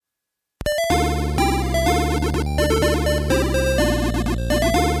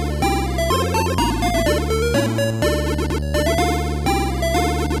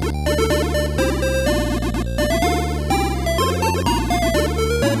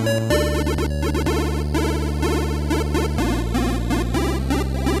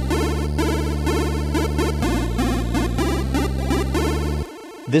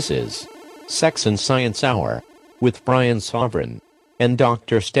This is Sex and Science Hour with Brian Sovereign and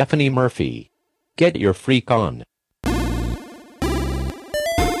Dr. Stephanie Murphy. Get your freak on.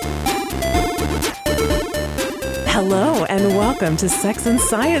 Hello and welcome to Sex and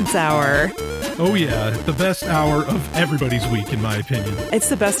Science Hour. Oh yeah, the best hour of everybody's week, in my opinion. It's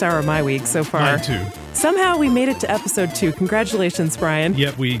the best hour of my week so far. Mine too. Somehow we made it to episode 2. Congratulations, Brian.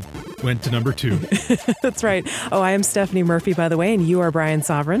 Yep, we went to number 2. That's right. Oh, I am Stephanie Murphy, by the way, and you are Brian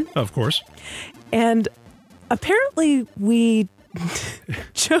Sovereign. Of course. And apparently we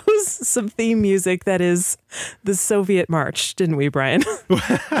chose some theme music that is the Soviet March, didn't we, Brian?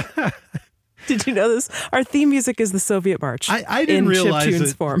 Did you know this? Our theme music is the Soviet March. I didn't realize in chiptunes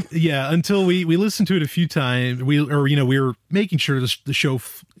it. Form. Yeah, until we listened to it a few times. We were making sure the show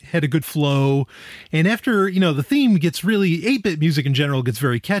had a good flow. And after, the theme gets really 8-bit music in general gets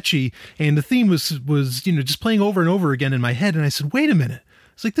very catchy, and the theme was just playing over and over again in my head, and I said, "Wait a minute."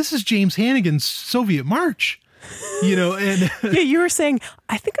 It's like, this is James Hannigan's Soviet March. And yeah, you were saying,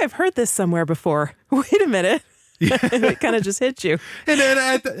 "I think I've heard this somewhere before." Wait a minute. Yeah. And it kind of just hit you.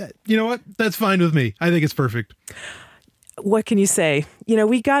 And you know what? That's fine with me. I think it's perfect. What can you say?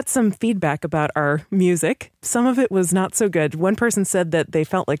 We got some feedback about our music. Some of it was not so good. One person said that they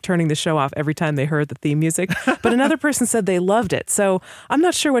felt like turning the show off every time they heard the theme music, but another person said they loved it. So I'm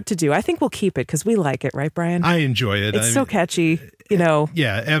not sure what to do. I think we'll keep it because we like it, right, Brian? I enjoy it. It's so catchy.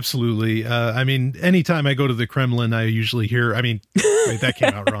 Yeah, absolutely. Anytime I go to the Kremlin, I usually hear, wait, that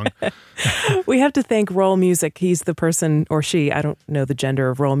came out wrong. We have to thank Roll Music. He's the person, or she, I don't know the gender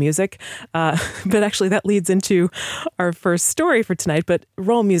of Roll Music, but actually that leads into our first story for tonight. But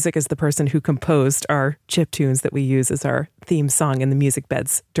Roll Music is the person who composed our chip tunes that we use as our theme song in the music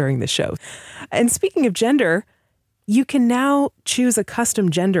beds during the show. And speaking of gender, you can now choose a custom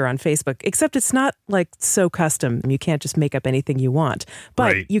gender on Facebook, except it's not like so custom. You can't just make up anything you want,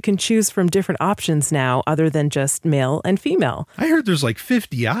 but right. You can choose from different options now other than just male and female. I heard there's like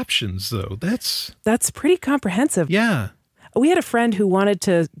 50 options though. That's pretty comprehensive. Yeah. We had a friend who wanted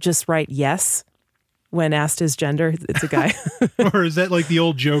to just write yes when asked his gender. It's a guy. Or is that like the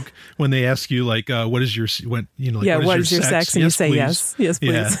old joke when they ask you like, what is your, what is your sex? And yes, you say please. yes,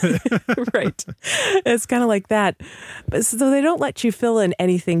 please. Yeah. Right. It's kind of like that. But so they don't let you fill in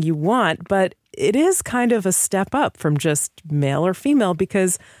anything you want, but it is kind of a step up from just male or female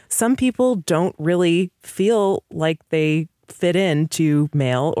because some people don't really feel like they fit into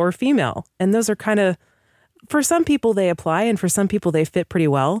male or female. And those are kind of, for some people they apply, and for some people they fit pretty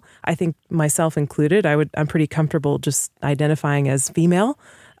well. I think myself included, I'm pretty comfortable just identifying as female.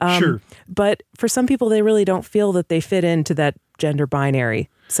 Sure. But for some people, they really don't feel that they fit into that gender binary.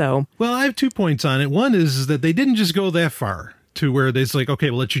 So, well, I have 2 points on it. One is that they didn't just go that far to where it's like,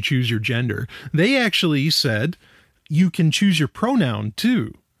 okay, we'll let you choose your gender. They actually said you can choose your pronoun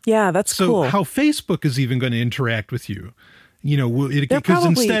too. Yeah, that's cool. So how Facebook is even going to interact with you. Because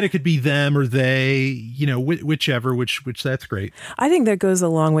instead it could be them or they, whichever, which that's great. I think that goes a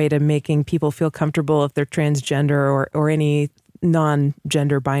long way to making people feel comfortable if they're transgender or any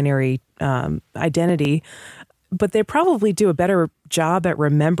non-gender binary identity. But they probably do a better job at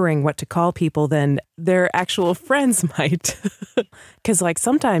remembering what to call people than their actual friends might. Because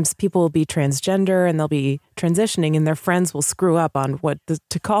sometimes people will be transgender and they'll be transitioning and their friends will screw up on what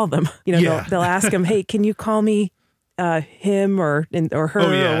to call them. They'll ask them, "Hey, can you call me him or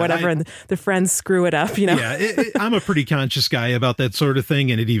her or whatever," and the friends screw it up, Yeah, I'm a pretty conscious guy about that sort of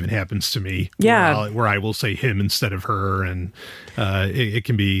thing, and it even happens to me. Yeah, where I will say him instead of her, and it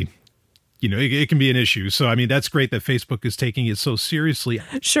can be, it can be an issue. So, that's great that Facebook is taking it so seriously.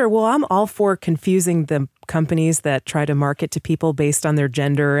 Sure. Well, I'm all for confusing the companies that try to market to people based on their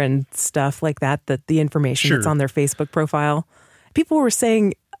gender and stuff like that the information Sure. that's on their Facebook profile. People were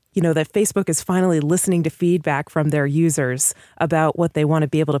saying, that Facebook is finally listening to feedback from their users about what they want to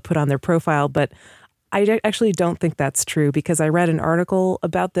be able to put on their profile. But I actually don't think that's true because I read an article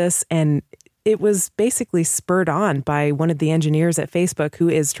about this and it was basically spurred on by one of the engineers at Facebook who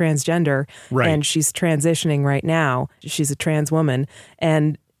is transgender. Right. And she's transitioning right now. She's a trans woman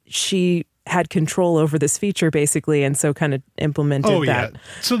and she had control over this feature basically and so kind of implemented that. Yeah.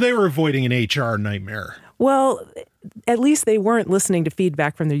 So they were avoiding an HR nightmare. Well, at least they weren't listening to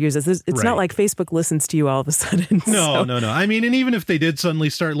feedback from their users. It's right. not like Facebook listens to you all of a sudden. No. And even if they did suddenly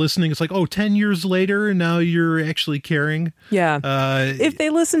start listening, it's like, 10 years later, now you're actually caring. Yeah. If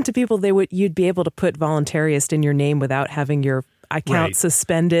they listened to people, you'd be able to put voluntarist in your name without having your account right.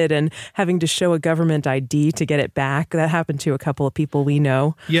 suspended and having to show a government ID to get it back. That happened to a couple of people we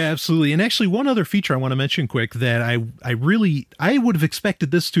know. Yeah, absolutely. And actually, one other feature I want to mention quick that I would have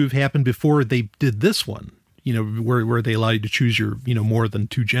expected this to have happened before they did this one. where they allow you to choose your, more than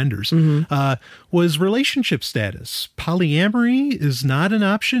two genders, was relationship status. Polyamory is not an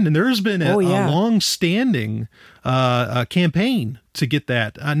option. And there has been a long-standing campaign to get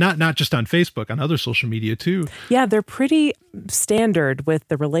that, not just on Facebook, on other social media too. Yeah, they're pretty standard with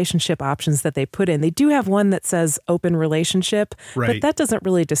the relationship options that they put in. They do have one that says open relationship, but that doesn't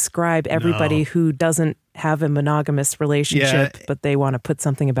really describe everybody who doesn't have a monogamous relationship, but they want to put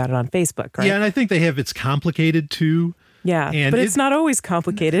something about it on Facebook, right? Yeah, and I think they have it's complicated too. Yeah, but it's not always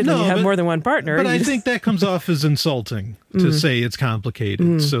complicated when you have more than one partner. But I think that comes off as insulting to say it's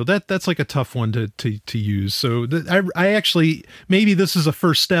complicated. So that's like a tough one to use. So I actually, maybe this is a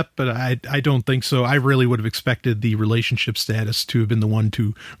first step, but I don't think so. I really would have expected the relationship status to have been the one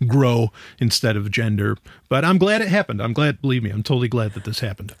to grow instead of gender. But I'm glad it happened. Believe me, I'm totally glad that this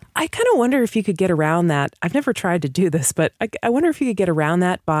happened. I kind of wonder if you could get around that. I've never tried to do this, but I wonder if you could get around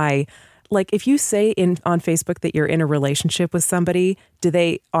that by... Like if you say on Facebook that you're in a relationship with somebody, do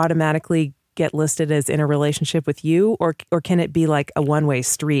they automatically get listed as in a relationship with you, or can it be like a one-way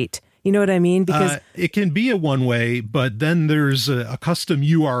street? You know what I mean? Because it can be a one-way, but then there's a custom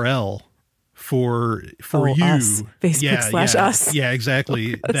URL for you. Us. Facebook / us. Yeah,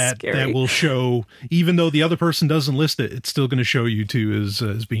 exactly. that scary. Will show, even though the other person doesn't list it, it's still going to show you two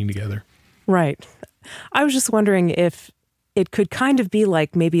as being together. Right. I was just wondering if it could kind of be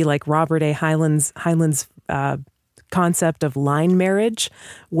like maybe like Robert A. Heinlein's concept of line marriage,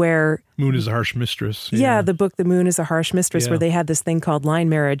 where Moon is a Harsh Mistress. Yeah, the book The Moon is a Harsh Mistress, where they had this thing called line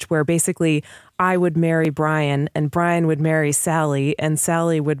marriage, where basically I would marry Brian and Brian would marry Sally and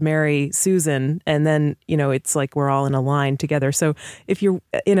Sally would marry Susan. And then, it's like we're all in a line together. So if you're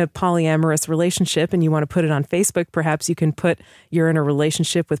in a polyamorous relationship and you want to put it on Facebook, perhaps you can put you're in a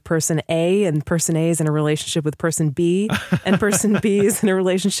relationship with person A and person A is in a relationship with person B and person B is in a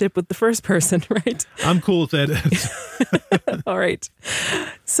relationship with the first person, right? I'm cool with that. All right.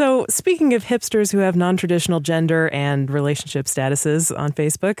 So speaking of hipsters who have non-traditional gender and relationship statuses on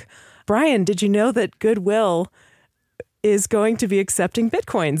Facebook, Brian, did you know that Goodwill is going to be accepting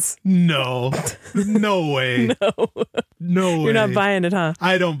Bitcoins? No way. No way. You're not buying it, huh?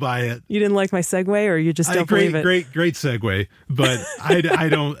 I don't buy it. You didn't like my segue, or you just don't believe it? Great segue. But I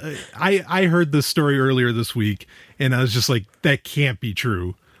don't, I heard this story earlier this week and I was just like, that can't be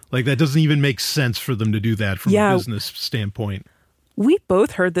true. Like that doesn't even make sense for them to do that from a business standpoint. We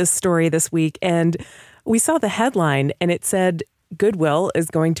both heard this story this week and we saw the headline and it said Goodwill is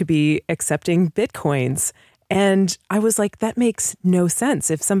going to be accepting Bitcoins. And I was like, that makes no sense.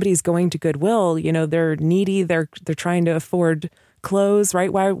 If somebody's going to Goodwill, they're needy, they're trying to afford clothes,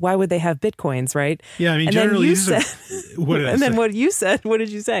 right? Why would they have Bitcoins, right? Yeah, I mean, and generally, what you said, what did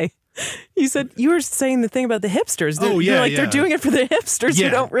you say? You said you were saying the thing about the hipsters. They're doing it for the hipsters who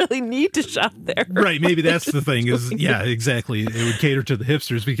don't really need to shop there. Right. Maybe that's the thing is, exactly. It would cater to the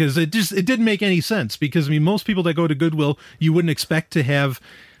hipsters because it didn't make any sense because, most people that go to Goodwill, you wouldn't expect to have,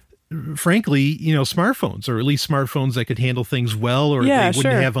 frankly, smartphones or at least smartphones that could handle things well, or they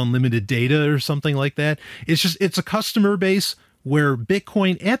wouldn't have unlimited data or something like that. It's a customer base where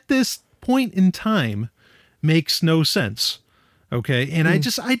Bitcoin at this point in time makes no sense. Okay. And I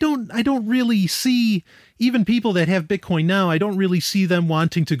don't really see even people that have Bitcoin now. I don't really see them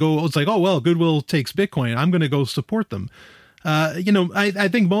wanting to go. It's like, oh, well, Goodwill takes Bitcoin. I'm going to go support them. I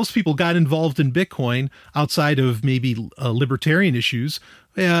think most people got involved in Bitcoin outside of maybe libertarian issues,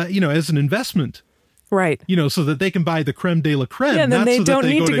 as an investment. Right. So that they can buy the creme de la creme. Yeah, and then they don't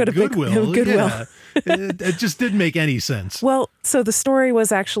need to go to Goodwill. Goodwill. It just didn't make any sense. Well, so the story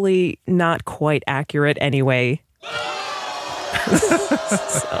was actually not quite accurate anyway.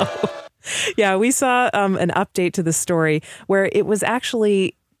 We saw an update to the story where it was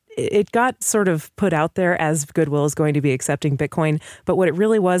actually, it got sort of put out there as Goodwill is going to be accepting Bitcoin. But what it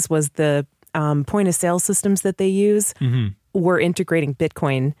really was the point of sale systems that they use were integrating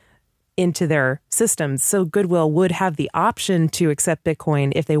Bitcoin into their systems. So Goodwill would have the option to accept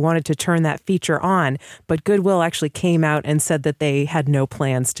Bitcoin if they wanted to turn that feature on. But Goodwill actually came out and said that they had no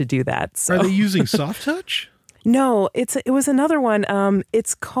plans to do that. So. Are they using Soft Touch? No, it was another one.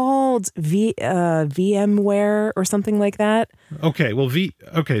 It's called VMware or something like that. Okay, well,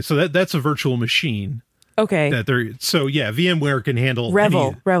 so that's a virtual machine. Okay. VMware can handle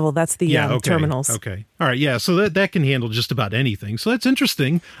Revel. That's the terminals. Okay, all right, yeah. So that can handle just about anything. So that's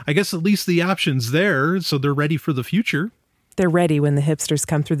interesting. I guess at least the option's there, so they're ready for the future. They're ready when the hipsters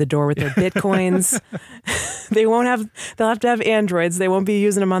come through the door with their Bitcoins. They'll have to have Androids. They won't be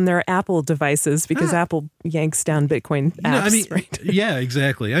using them on their Apple devices because Apple yanks down Bitcoin apps, right? Yeah,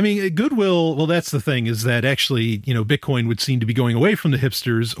 exactly. I mean, Goodwill, well, that's the thing is that actually, Bitcoin would seem to be going away from the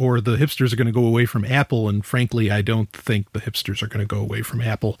hipsters, or the hipsters are going to go away from Apple. And frankly, I don't think the hipsters are going to go away from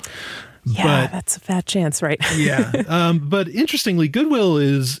Apple. Yeah, that's a fat chance, right? Yeah. But interestingly, Goodwill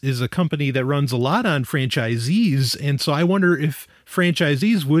is a company that runs a lot on franchisees. And so I wonder if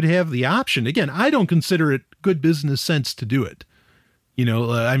franchisees would have the option. Again, I don't consider it good business sense to do it.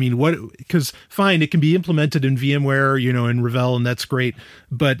 Because fine, it can be implemented in VMware, in Revell, and that's great.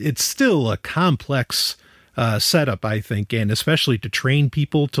 But it's still a complex setup, I think. And especially to train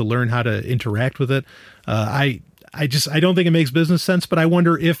people to learn how to interact with it. I don't think it makes business sense, but I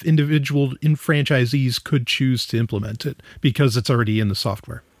wonder if individual franchisees could choose to implement it because it's already in the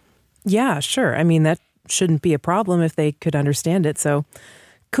software. Yeah, sure. I mean, that shouldn't be a problem if they could understand it. So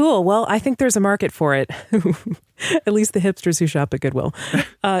cool. Well, I think there's a market for it. At least the hipsters who shop at Goodwill.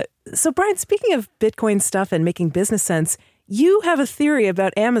 So Brian, speaking of Bitcoin stuff and making business sense, you have a theory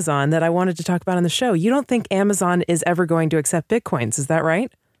about Amazon that I wanted to talk about on the show. You don't think Amazon is ever going to accept Bitcoins. Is that right?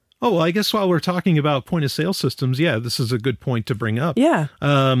 Oh, well, I guess while we're talking about point of sale systems, yeah, this is a good point to bring up. Yeah.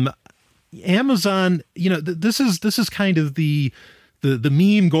 Amazon, this is kind of the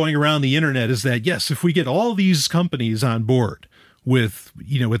meme going around the internet is that, yes, if we get all these companies on board with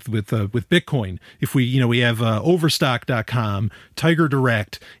Bitcoin, if we have Overstock.com, Tiger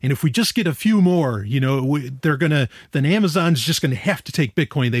Direct, and if we just get a few more, then Amazon's just going to have to take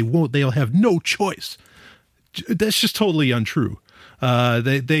Bitcoin. They'll have no choice. That's just totally untrue.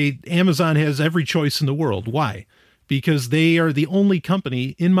 Amazon has every choice in the world. Why? Because they are the only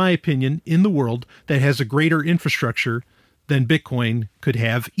company, in my opinion, in the world that has a greater infrastructure than Bitcoin could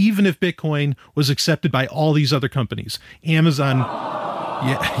have, even if Bitcoin was accepted by all these other companies. Amazon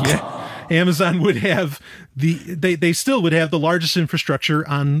would have they still would have the largest infrastructure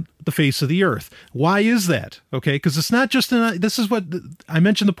on the face of the earth. Why is that? Okay, because it's not just this is what I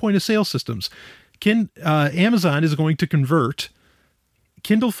mentioned, the point of sale systems. Amazon is going to convert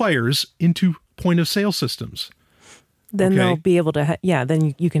Kindle Fires into point of sale systems. Then they'll be able to,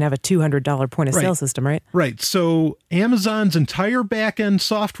 then you can have a $200 point of sale system, right? Right. So Amazon's entire back-end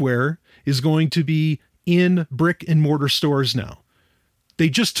software is going to be in brick and mortar stores now. They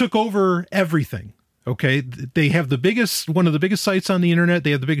just took over everything. Okay. They have one of the biggest sites on the internet.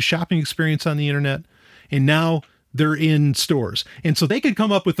 They have the biggest shopping experience on the internet. And now they're in stores. And so they could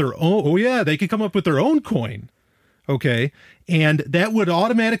come up with their own coin. Okay. And that would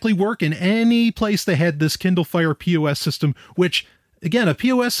automatically work in any place that had this Kindle Fire POS system, which, again, a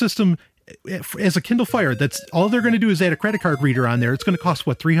POS system as a Kindle Fire, that's all they're going to do is add a credit card reader on there. It's going to cost,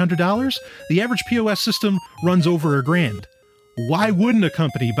 $300? The average POS system runs over $1,000. Why wouldn't a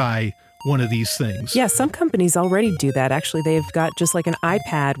company buy one of these things? Yeah, some companies already do that. Actually, they've got just like an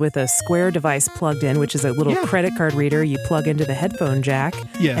iPad with a Square device plugged in, which is a little credit card reader you plug into the headphone jack,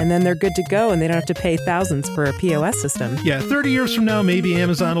 and then they're good to go, and they don't have to pay thousands for a POS system. Yeah, 30 years from now, maybe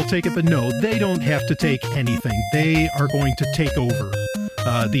Amazon will take it, but no, they don't have to take anything. They are going to take over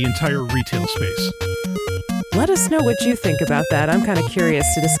the entire retail space. Let us know what you think about that. I'm kind of curious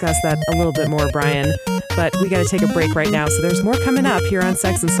to discuss that a little bit more, Brian. But we got to take a break right now, so there's more coming up here on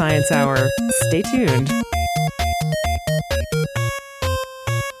Sex and Science Hour. Stay tuned.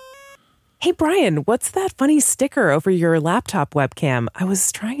 Hey, Brian, what's that funny sticker over your laptop webcam? I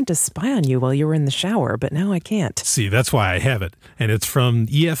was trying to spy on you while you were in the shower, but now I can't. See, that's why I have it. And it's from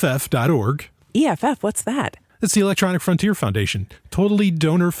EFF.org. EFF, what's that? It's the Electronic Frontier Foundation, totally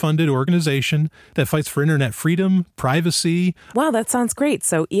donor-funded organization that fights for internet freedom, privacy. Wow, that sounds great.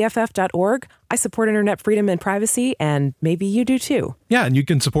 So EFF.org, I support internet freedom and privacy, and maybe you do too. Yeah, and you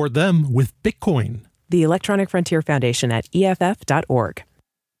can support them with Bitcoin. The Electronic Frontier Foundation at EFF.org.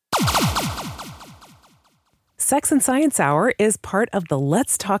 Sex and Science Hour is part of the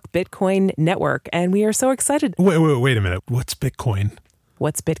Let's Talk Bitcoin network, and we are so excited. Wait a minute. What's Bitcoin?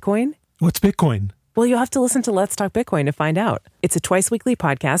 What's Bitcoin? What's Bitcoin? Well, you'll have to listen to Let's Talk Bitcoin to find out. It's a twice-weekly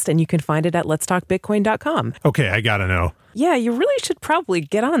podcast, and you can find it at letstalkbitcoin.com. Okay, I gotta know. Yeah, you really should probably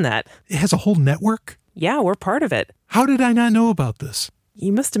get on that. It has a whole network? Yeah, we're part of it. How did I not know about this?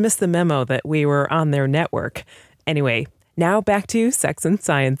 You must have missed the memo that we were on their network. Anyway, now back to Sex and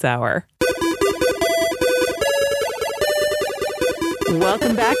Science Hour.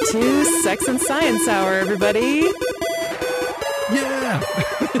 Welcome back to Sex and Science Hour, everybody. Yeah!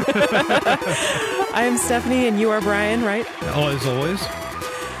 I am Stephanie, and you are Brian, right? As always.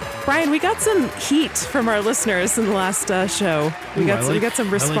 Brian, we got some heat from our listeners in the last show. We got some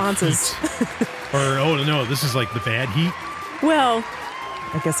responses. No, this is like the bad heat? Well,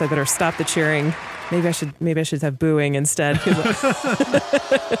 I guess I better stop the cheering. Maybe I should have booing instead.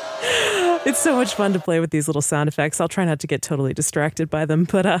 It's so much fun to play with these little sound effects. I'll try not to get totally distracted by them.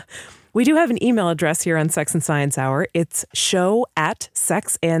 But we do have an email address here on Sex and Science Hour. It's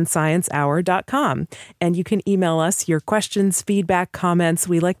show@sexandsciencehour.com. And you can email us your questions, feedback, comments.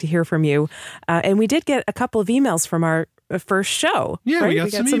 We like to hear from you. And we did get a couple of emails from our first show. Yeah, right? we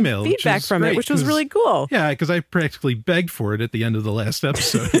got some email feedback from it, which was really cool. Yeah, because I practically begged for it at the end of the last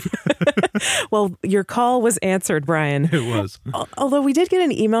episode. Well, your call was answered, Brian. It was. Although we did get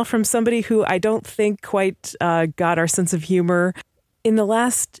an email from somebody who I don't think quite got our sense of humor. In the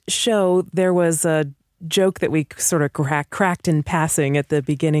last show, there was a joke that we sort of cracked in passing at the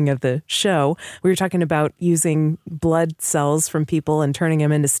beginning of the show. We were talking about using blood cells from people and turning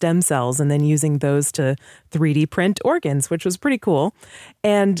them into stem cells and then using those to 3D print organs, which was pretty cool.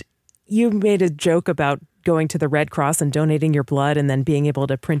 And you made a joke about going to the Red Cross and donating your blood and then being able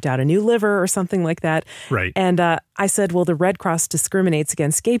to print out a new liver or something like that. Right. And I said, well, the Red Cross discriminates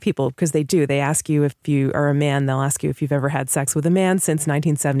against gay people because they do. They ask you if you are a man. They'll ask you if you've ever had sex with a man since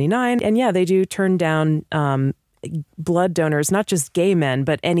 1979. And yeah, they do turn down blood donors, not just gay men,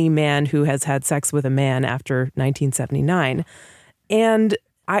 but any man who has had sex with a man after 1979. And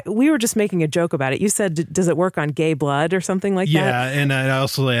we were just making a joke about it. You said, does it work on gay blood or something like that? Yeah, and I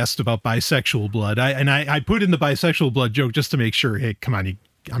also asked about bisexual blood. I put in the bisexual blood joke just to make sure, hey, come on,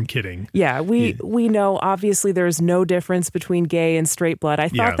 I'm kidding. Yeah, we know, obviously, there's no difference between gay and straight blood. I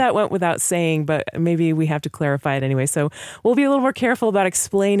thought that went without saying, but maybe we have to clarify it anyway. So we'll be a little more careful about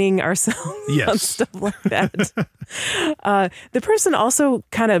explaining ourselves on stuff like that. The person also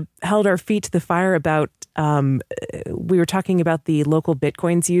kind of held our feet to the fire about, we were talking about the local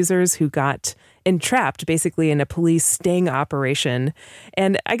Bitcoins users who got entrapped basically in a police sting operation.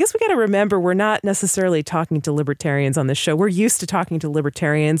 And I guess we got to remember, we're not necessarily talking to libertarians on this show. We're used to talking to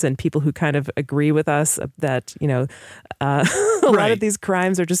libertarians and people who kind of agree with us that, a lot of these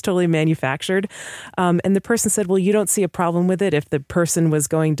crimes are just totally manufactured. And the person said, well, you don't see a problem with it if the person was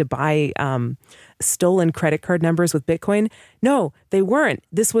going to buy stolen credit card numbers with Bitcoin. No, they weren't.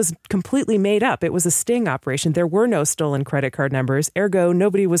 This was completely made up. It was a sting operation. There were no stolen credit card numbers. Ergo,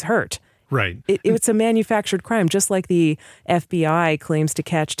 nobody was hurt. Right. It's a manufactured crime, just like the FBI claims to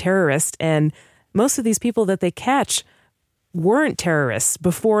catch terrorists. And most of these people that they catch weren't terrorists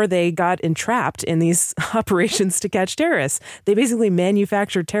before they got entrapped in these operations to catch terrorists. They basically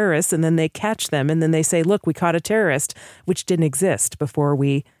manufactured terrorists and then they catch them and then they say, look, we caught a terrorist, which didn't exist before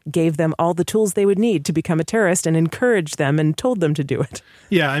we gave them all the tools they would need to become a terrorist and encouraged them and told them to do it.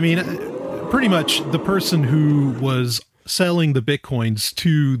 Yeah, I mean, pretty much the person who was selling the Bitcoins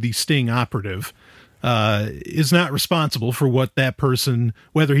to the sting operative is not responsible for what that person,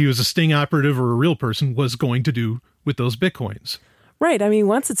 whether he was a sting operative or a real person, was going to do with those Bitcoins. Right. I mean,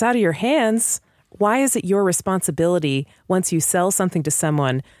 once it's out of your hands, why is it your responsibility once you sell something to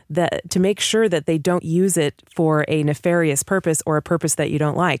someone that to make sure that they don't use it for a nefarious purpose or a purpose that you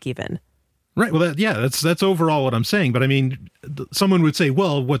don't like even? Right. Well, that's overall what I'm saying. But I mean, someone would say,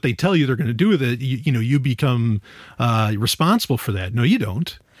 well, what they tell you they're going to do with it, you become responsible for that. No, you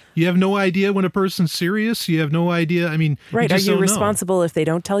don't. You have no idea when a person's serious. You have no idea. I mean, right. Are you responsible if they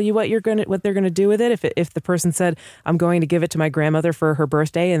don't tell you what they're going to do with it? If the person said, I'm going to give it to my grandmother for her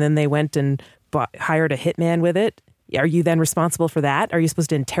birthday, and then they went and hired a hitman with it, are you then responsible for that? Are you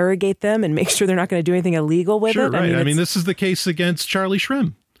supposed to interrogate them and make sure they're not going to do anything illegal with it? Right. I mean, this is the case against Charlie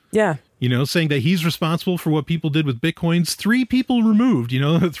Shrem. Yeah. Saying that he's responsible for what people did with Bitcoins, 3 people removed,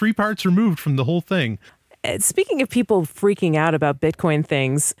 3 parts removed from the whole thing. Speaking of people freaking out about Bitcoin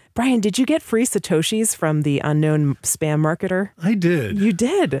things, Brian, did you get free Satoshis from the unknown spam marketer? I did. You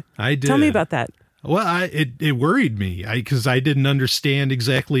did? I did. Tell me about that. Well, it worried me because I didn't understand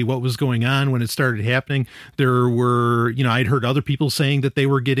exactly what was going on when it started happening. There were, I'd heard other people saying that they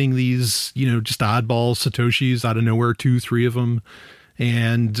were getting these, just oddball Satoshis out of nowhere, 2, 3 of them.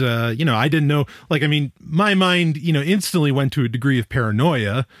 And, I didn't know, my mind, instantly went to a degree of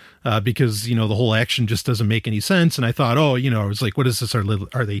paranoia because, the whole action just doesn't make any sense. And I thought, I was like, what is this?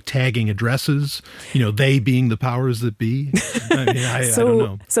 Are they tagging addresses? They being the powers that be? I don't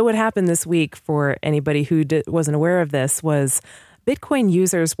know. So what happened this week for anybody who wasn't aware of this was Bitcoin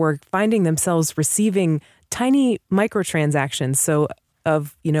users were finding themselves receiving tiny microtransactions. So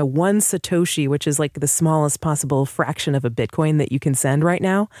of, 1 Satoshi, which is like the smallest possible fraction of a Bitcoin that you can send right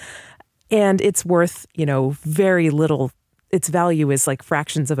now. And it's worth, very little. Its value is like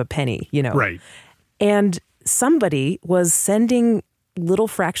fractions of a penny, Right. And somebody was sending little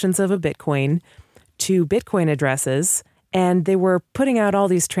fractions of a Bitcoin to Bitcoin addresses And they were putting out all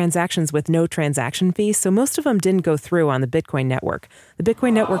these transactions with no transaction fee. So most of them didn't go through on the Bitcoin network. The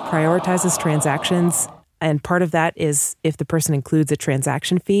Bitcoin network prioritizes transactions. And part of that is if the person includes a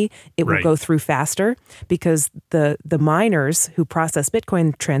transaction fee, it will go through faster because the miners who process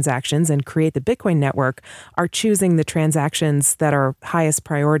Bitcoin transactions and create the Bitcoin network are choosing the transactions that are highest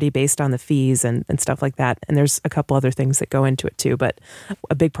priority based on the fees and stuff like that. And there's a couple other things that go into it too, but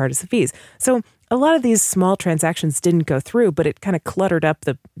a big part is the fees. So a lot of these small transactions didn't go through, but it kind of cluttered up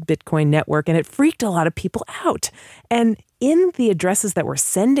the Bitcoin network and it freaked a lot of people out. And in the addresses that were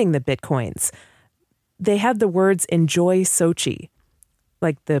sending the Bitcoins, they had the words "enjoy Sochi,"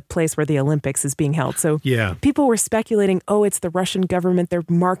 like the place where the Olympics is being held. So people were speculating, oh, it's the Russian government, they're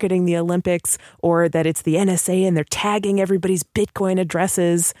marketing the Olympics, or that it's the NSA and they're tagging everybody's Bitcoin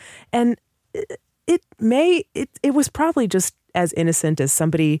addresses. And it was probably just as innocent as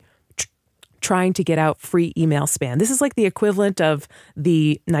somebody trying to get out free email spam. This is like the equivalent of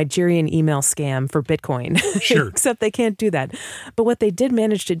the Nigerian email scam for Bitcoin, Sure. except they can't do that. But what they did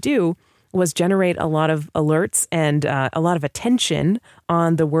manage to do was generate a lot of alerts and a lot of attention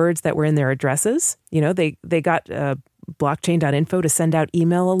on the words that were in their addresses. You know, they got blockchain.info to send out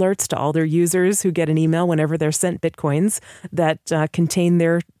email alerts to all their users who get an email whenever they're sent Bitcoins that contain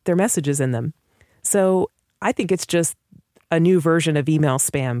their messages in them. So I think it's just a new version of email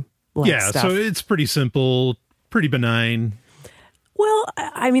spam. Stuff. So it's pretty simple, pretty benign. Well,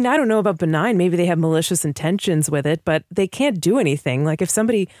 I mean, I don't know about benign. Maybe they have malicious intentions with it, but they can't do anything. Like if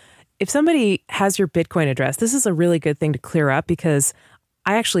somebody has your Bitcoin address, this is a really good thing to clear up because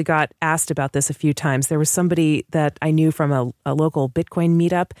I actually got asked about this a few times. There was somebody that I knew from a local Bitcoin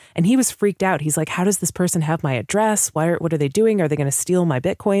meetup, and he was freaked out. He's like, how does this person have my address? What are they doing? Are they going to steal my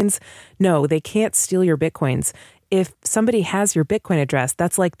Bitcoins? No, they can't steal your Bitcoins. If somebody has your Bitcoin address,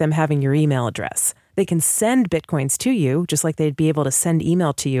 that's like them having your email address. They can send Bitcoins to you, just like they'd be able to send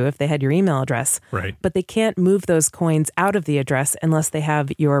email to you if they had your email address. Right. But they can't move those coins out of the address unless they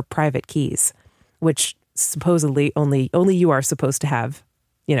have your private keys, which supposedly only you are supposed to have,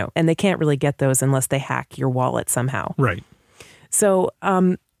 you know, and they can't really get those unless they hack your wallet somehow. Right. So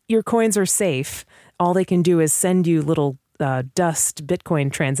your coins are safe. All they can do is send you little dust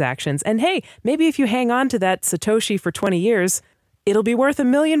Bitcoin transactions. And hey, maybe if you hang on to that Satoshi for 20 years, it'll be worth $1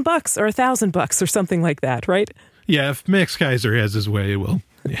 million or $1,000 or something like that, right? Yeah, if Max Kaiser has his way, it will.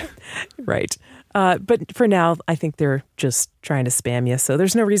 Yeah. Right. But for now, I think they're just trying to spam you. So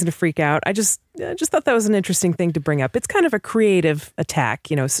there's no reason to freak out. I just thought that was an interesting thing to bring up. It's kind of a creative attack,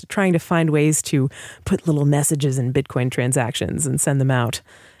 you know, trying to find ways to put little messages in Bitcoin transactions and send them out.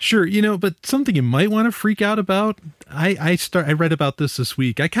 Sure, you know, but something you might want to freak out about. I read about this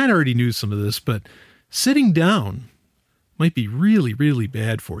week. I kind of already knew some of this, but sitting down might be really, really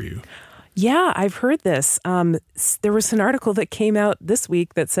bad for you. Yeah, I've heard this. There was an article that came out this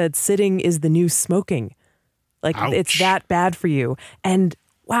week that said sitting is the new smoking. Like, ouch. It's that bad for you. And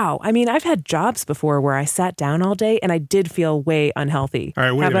wow, I mean, I've had jobs before where I sat down all day and I did feel way unhealthy. All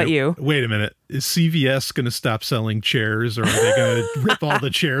right, How about you? Wait a minute. Is CVS going to stop selling chairs, or are they going to rip all the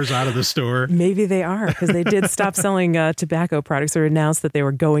chairs out of the store? Maybe they are, because they did stop selling tobacco products, or announced that they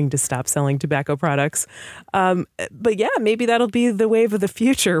were going to stop selling tobacco products. But yeah, maybe that'll be the wave of the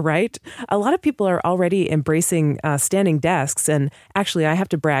future, right? A lot of people are already embracing standing desks. And actually, I have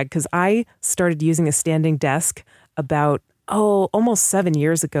to brag because I started using a standing desk about almost 7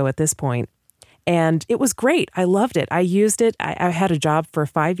 years ago at this point. And it was great. I loved it. I used it. I had a job for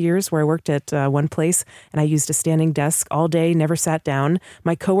 5 years where I worked at one place and I used a standing desk all day, never sat down.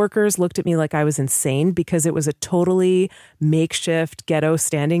 My coworkers looked at me like I was insane because it was a totally makeshift ghetto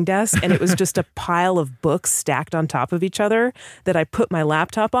standing desk. And it was just a pile of books stacked on top of each other that I put my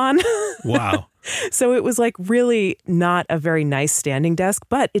laptop on. Wow. So it was like really not a very nice standing desk,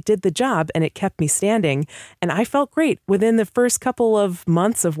 but it did the job and it kept me standing. And I felt great. Within the first couple of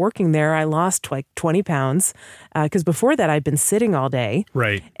months of working there, I lost like 20 pounds because before that I'd been sitting all day.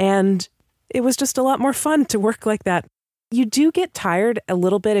 Right. And it was just a lot more fun to work like that. You do get tired a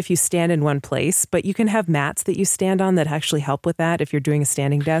little bit if you stand in one place, but you can have mats that you stand on that actually help with that if you're doing a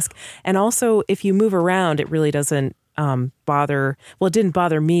standing desk. And also if you move around, it really doesn't it didn't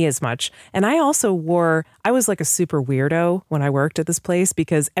bother me as much. And I was like a super weirdo when I worked at this place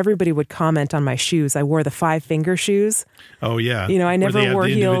because everybody would comment on my shoes. I wore the 5-finger shoes. Oh yeah. You know, I never wore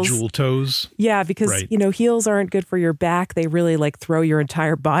heels. Individual toes. Yeah, because, right. You know, heels aren't good for your back. They really like throw your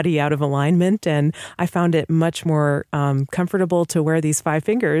entire body out of alignment. And I found it much more comfortable to wear these 5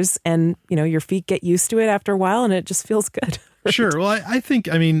 fingers and, you know, your feet get used to it after a while and it just feels good. Sure. Well, I think,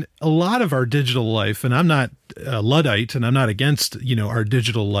 I mean, a lot of our digital life, and I'm not a Luddite and I'm not against, our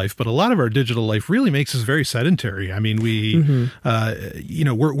digital life, but a lot of our digital life really makes us very sedentary. I mean,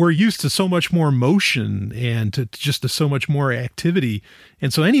 we're used to so much more motion and to so much more activity.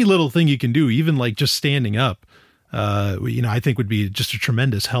 And so any little thing you can do, even like just standing up, I think would be just a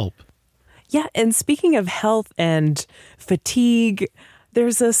tremendous help. Yeah. And speaking of health and fatigue,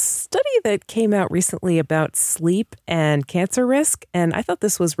 there's a study that came out recently about sleep and cancer risk, and I thought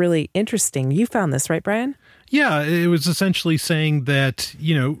this was really interesting. You found this, right, Brian? Yeah, it was essentially saying that,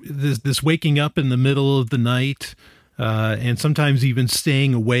 this waking up in the middle of the night, and sometimes even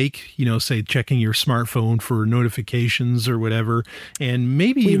staying awake, say checking your smartphone for notifications or whatever. And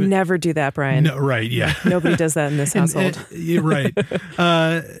maybe we never do that, Brian. No, right. Yeah. Nobody does that in this household. Right.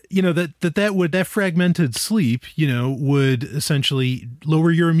 That fragmented sleep, would essentially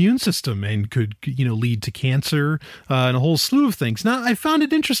lower your immune system and could, lead to cancer and a whole slew of things. Now, I found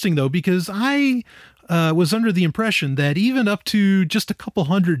it interesting, though, because I was under the impression that even up to just a couple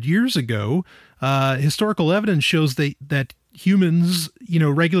hundred years ago, historical evidence shows that humans,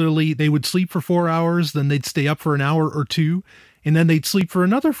 regularly they would sleep for 4 hours, then they'd stay up for an hour or two, and then they'd sleep for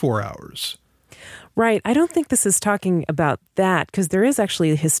another 4 hours. Right. I don't think this is talking about that, because there is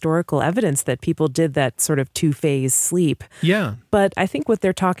actually historical evidence that people did that sort of two-phase sleep. Yeah. But I think what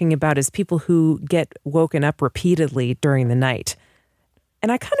they're talking about is people who get woken up repeatedly during the night.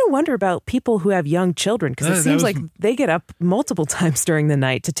 And I kind of wonder about people who have young children, because it seems like they get up multiple times during the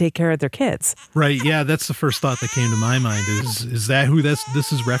night to take care of their kids. Right. Yeah, that's the first thought that came to my mind. Is that who this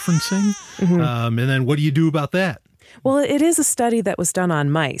is referencing? Mm-hmm. And then what do you do about that? Well, it is a study that was done on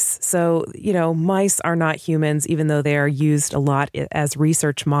mice. So, mice are not humans, even though they are used a lot as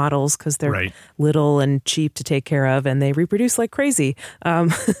research models because they're little and cheap to take care of, and they reproduce like crazy.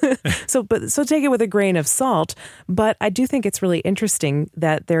 So take it with a grain of salt. But I do think it's really interesting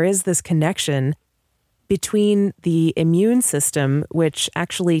that there is this connection between the immune system, which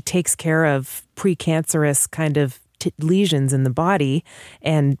actually takes care of precancerous kind of lesions in the body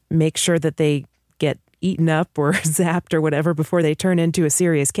and makes sure that they get eaten up or zapped or whatever before they turn into a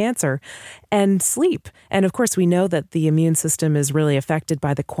serious cancer, and sleep. And of course, we know that the immune system is really affected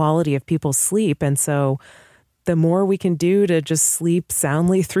by the quality of people's sleep. And so the more we can do to just sleep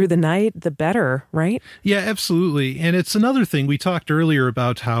soundly through the night, the better, right? Yeah, absolutely. And it's another thing we talked earlier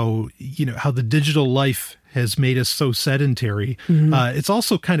about how the digital life has made us so sedentary. Mm-hmm. It's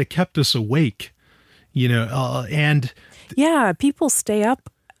also kind of kept us awake, and yeah, people stay up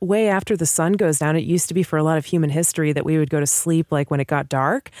way after the sun goes down. It used to be for a lot of human history that we would go to sleep like when it got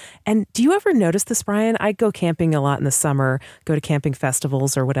dark. And do you ever notice this, Brian? I go camping a lot in the summer, go to camping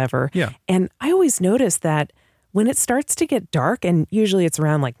festivals or whatever. Yeah. And I always notice that when it starts to get dark, and usually it's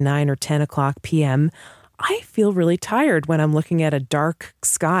around like 9 or 10 o'clock p.m., I feel really tired when I'm looking at a dark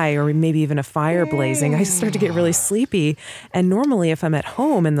sky or maybe even a fire blazing. I start to get really sleepy. And normally if I'm at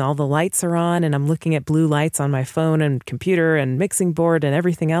home and all the lights are on and I'm looking at blue lights on my phone and computer and mixing board and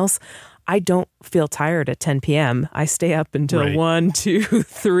everything else, I don't feel tired at 10 p.m. I stay up until 1, 2,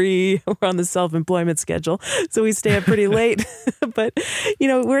 3. We're on the self-employment schedule, so we stay up pretty late. But,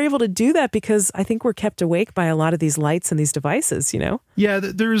 we're able to do that because I think we're kept awake by a lot of these lights and these devices, Yeah,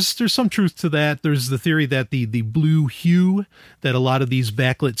 there's some truth to that. There's the theory that the blue hue that a lot of these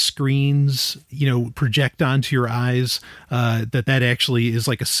backlit screens, project onto your eyes, that actually is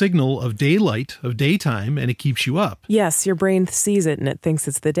like a signal of daylight, of daytime, and it keeps you up. Yes, your brain sees it and it thinks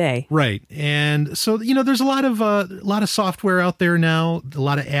it's the day. Right. And so, there's a lot of software out there now, a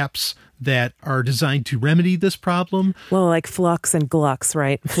lot of apps that are designed to remedy this problem. Well, like Flux and Glux,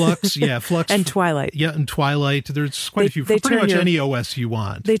 right? Flux, yeah, Flux. And Twilight. Yeah, and Twilight. There's quite a few, for pretty much any OS you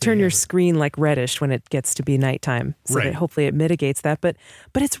want. They turn your screen like reddish when it gets to be nighttime, so that hopefully it mitigates that. But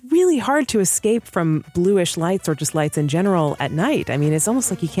it's really hard to escape from bluish lights or just lights in general at night. I mean, it's almost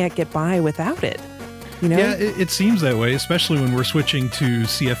like you can't get by without it. Yeah, it seems that way, especially when we're switching to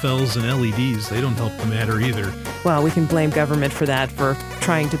CFLs and LEDs. They don't help the matter either. Well, we can blame government for that, for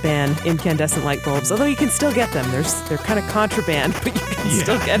trying to ban incandescent light bulbs, although you can still get them. They're kind of contraband, but you can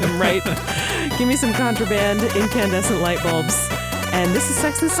still get them, right? Give me some contraband incandescent light bulbs. And this is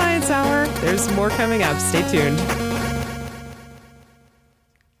Sex and Science Hour. There's more coming up. Stay tuned.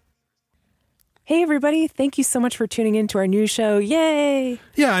 Hey, everybody. Thank you so much for tuning in to our new show. Yay!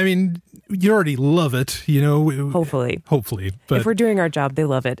 Yeah, I mean, you already love it, Hopefully. But if we're doing our job, they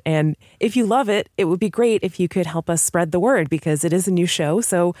love it. And if you love it, it would be great if you could help us spread the word, because it is a new show.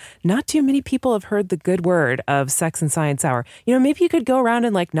 So not too many people have heard the good word of Sex and Science Hour. Maybe you could go around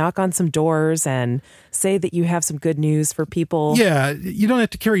and knock on some doors and say that you have some good news for people. Yeah, you don't have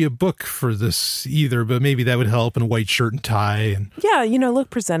to carry a book for this either, but maybe that would help, in a white shirt and tie. And yeah, look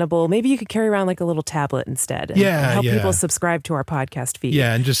presentable. Maybe you could carry around a little tablet instead and help people subscribe to our podcast feed.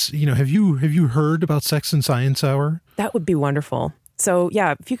 Yeah, and just, have you heard about Sex and Science Hour? That would be wonderful. So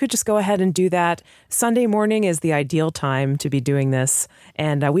yeah, if you could just go ahead and do that. Sunday morning is the ideal time to be doing this,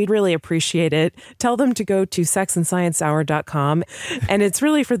 and we'd really appreciate it. Tell them to go to sexandsciencehour.com, and it's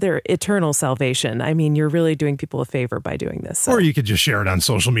really for their eternal salvation. I mean, you're really doing people a favor by doing this. So. Or you could just share it on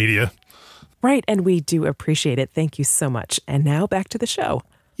social media. Right, and we do appreciate it. Thank you so much. And now back to the show.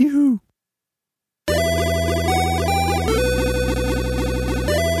 Yoo-hoo.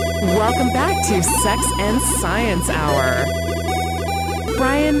 Welcome back to Sex and Science Hour.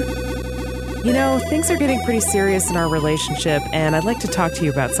 Brian, things are getting pretty serious in our relationship, and I'd like to talk to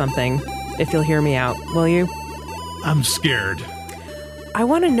you about something, if you'll hear me out. Will you? I'm scared. I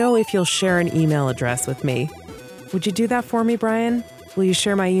want to know if you'll share an email address with me. Would you do that for me, Brian? Will you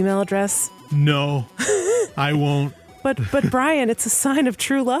share my email address? No, I won't. But Brian, it's a sign of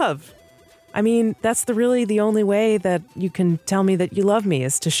true love. I mean, that's really the only way that you can tell me that you love me,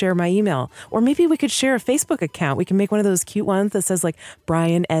 is to share my email. Or maybe we could share a Facebook account. We can make one of those cute ones that says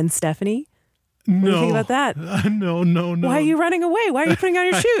Brian and Stephanie. No. What do you think about that? No. Why are you running away? Why are you putting on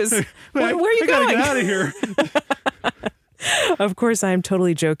your shoes? Where are you going? Get out of here. Of course, I am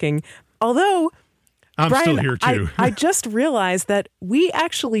totally joking. Although, I'm Brian, still here too. I just realized that we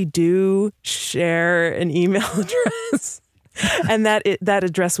actually do share an email address. And that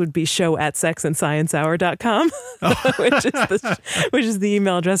address would be show@sexandsciencehour.com, which is the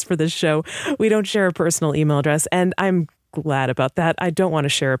email address for this show. We don't share a personal email address, and I'm glad about that. I don't want to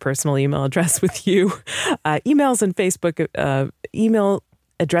share a personal email address with you. Emails and Facebook email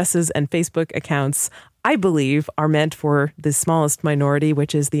addresses and Facebook accounts, I believe, are meant for the smallest minority,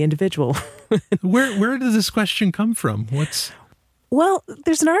 which is the individual. Where does this question come from? Well,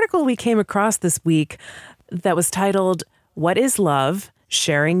 there's an article we came across this week that was titled, "What is Love?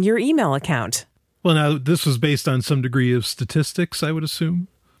 Sharing Your Email Account." Well, now, this was based on some degree of statistics, I would assume.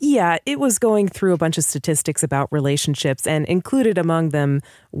 Yeah, it was going through a bunch of statistics about relationships, and included among them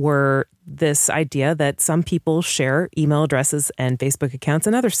were this idea that some people share email addresses and Facebook accounts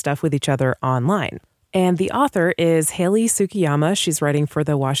and other stuff with each other online. And the author is Haley Tsukiyama. She's writing for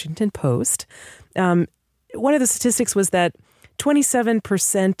the Washington Post. One of the statistics was that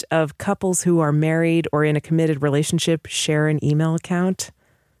 27% of couples who are married or in a committed relationship share an email account.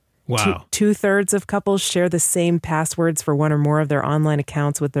 Wow. Two-thirds of couples share the same passwords for one or more of their online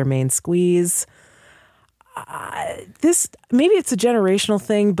accounts with their main squeeze. Maybe it's a generational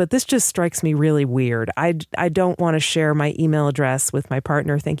thing, but this just strikes me really weird. I don't want to share my email address with my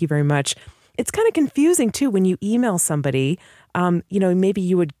partner. Thank you very much. It's kind of confusing, too, when you email somebody. Maybe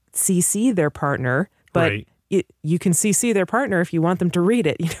you would CC their partner, but right. You can CC their partner if you want them to read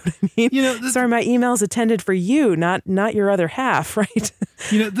it. You know what I mean? Sorry, my email's intended for you, not your other half, right?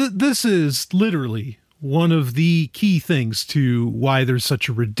 This is literally one of the key things to why there's such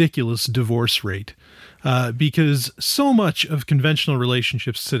a ridiculous divorce rate. Because so much of conventional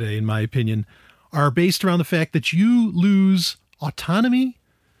relationships today, in my opinion, are based around the fact that you lose autonomy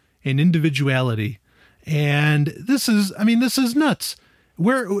and individuality. And this is nuts.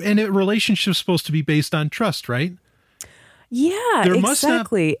 And a relationship's supposed to be based on trust, right? Yeah,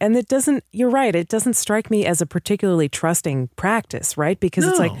 exactly. And you're right, it doesn't strike me as a particularly trusting practice, right? Because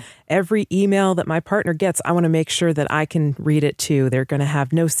It's like every email that my partner gets, I want to make sure that I can read it too. They're going to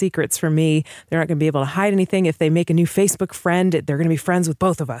have no secrets from me. They're not going to be able to hide anything. If they make a new Facebook friend, they're going to be friends with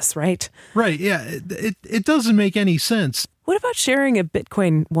both of us, right? Right, yeah. It doesn't make any sense. What about sharing a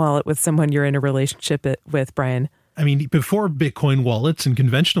Bitcoin wallet with someone you're in a relationship with, Brian? I mean, before Bitcoin wallets and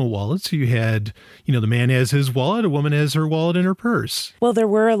conventional wallets, you had, the man has his wallet, a woman has her wallet in her purse. Well, there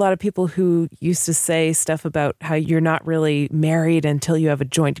were a lot of people who used to say stuff about how you're not really married until you have a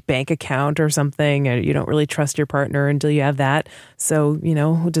joint bank account or something, or you don't really trust your partner until you have that. So,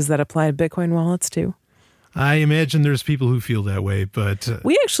 does that apply to Bitcoin wallets too? I imagine there's people who feel that way, but...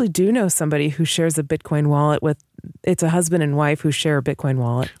 we actually do know somebody who shares a Bitcoin wallet it's a husband and wife who share a Bitcoin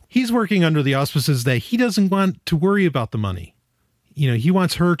wallet. He's working under the auspices that he doesn't want to worry about the money. he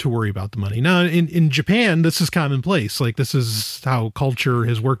wants her to worry about the money. Now, in Japan, this is commonplace. Like, this is how culture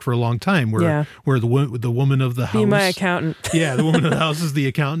has worked for a long time, where the woman of the house. Be my accountant. Yeah, the woman of the house is the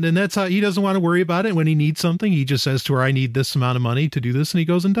accountant. And that's how he doesn't want to worry about it. When he needs something, he just says to her, I need this amount of money to do this. And he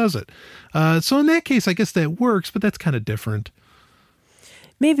goes and does it. So in that case, I guess that works, but that's kind of different.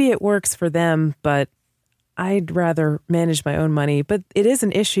 Maybe it works for them, but I'd rather manage my own money. But it is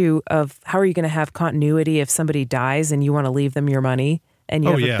an issue of how are you going to have continuity if somebody dies and you want to leave them your money and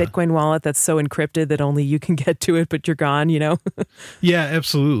you have a Bitcoin wallet that's so encrypted that only you can get to it, but you're gone, Yeah,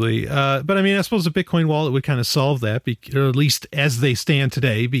 absolutely. But I mean, I suppose a Bitcoin wallet would kind of solve that, or at least as they stand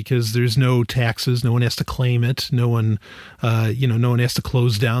today, because there's no taxes. No one has to claim it. No one, no one has to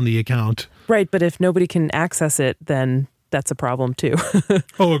close down the account. Right. But if nobody can access it, then that's a problem too.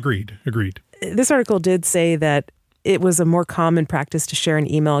 Oh, agreed. This article did say that it was a more common practice to share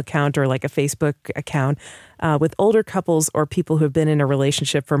an email account or like a Facebook account with older couples or people who have been in a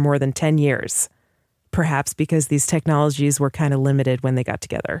relationship for more than 10 years, perhaps because these technologies were kind of limited when they got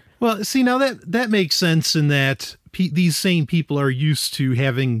together. Well, see, now that makes sense in that these same people are used to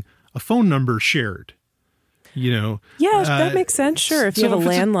having a phone number shared. Yeah, that makes sense. Sure. If you have a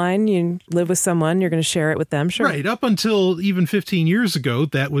landline, you live with someone, you're going to share it with them. Sure. Right. Up until even 15 years ago,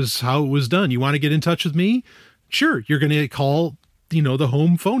 that was how it was done. You want to get in touch with me? Sure. You're going to call, the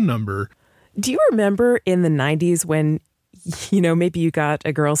home phone number. Do you remember in the 90s when, maybe you got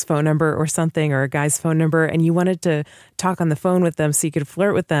a girl's phone number or something or a guy's phone number and you wanted to talk on the phone with them so you could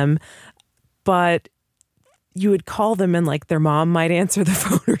flirt with them, but you would call them and like their mom might answer the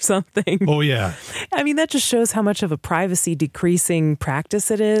phone or something. Oh, yeah. I mean, that just shows how much of a privacy decreasing practice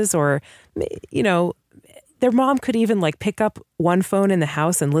it is. Or, their mom could even like pick up one phone in the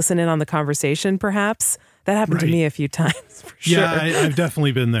house and listen in on the conversation, perhaps. That happened to me a few times, for sure. Yeah, I've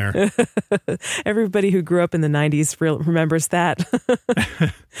definitely been there. Everybody who grew up in the 90s remembers that.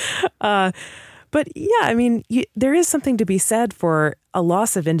 But yeah, I mean, there is something to be said for a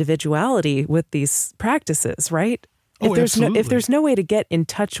loss of individuality with these practices, right? Absolutely. If there's no way to get in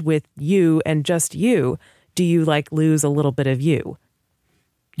touch with you and just you, do you like lose a little bit of you?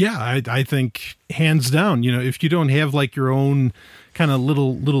 Yeah, I think hands down, if you don't have like your own kind of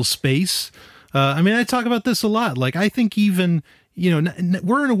little space. I talk about this a lot. Like, I think even,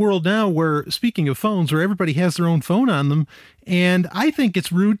 we're in a world now where, speaking of phones, where everybody has their own phone on them. And I think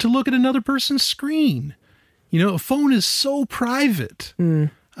it's rude to look at another person's screen. A phone is so private.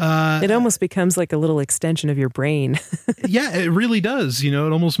 It almost becomes like a little extension of your brain. Yeah, it really does. It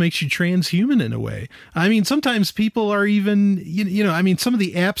almost makes you transhuman in a way. I mean, sometimes people are even, some of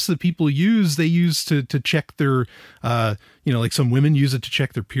the apps that people use, they use to check their, like some women use it to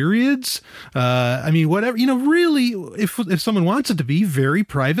check their periods. Whatever, really, if someone wants it to be very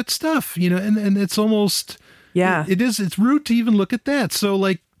private stuff, and it's almost, it's rude to even look at that. So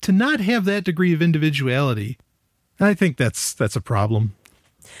like to not have that degree of individuality, I think that's a problem.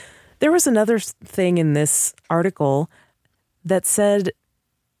 There was another thing in this article that said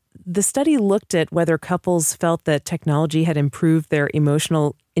the study looked at whether couples felt that technology had improved their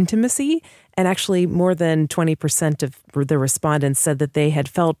emotional intimacy, and actually more than 20% of the respondents said that they had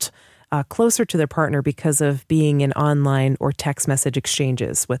felt closer to their partner because of being in online or text message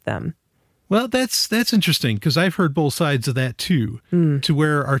exchanges with them. Well, that's interesting, because I've heard both sides of that too, to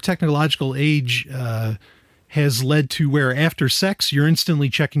where our technological age has led to where after sex, you're instantly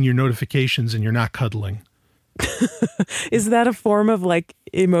checking your notifications and you're not cuddling. Is that a form of like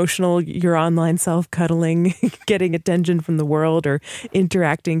emotional, your online self cuddling, getting attention from the world or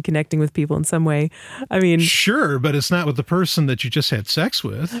interacting, connecting with people in some way? I mean, sure, but it's not with the person that you just had sex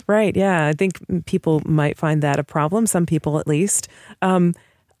with. Right. Yeah. I think people might find that a problem. Some people, at least.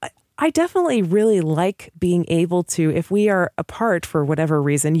 I definitely really like being able to, if we are apart for whatever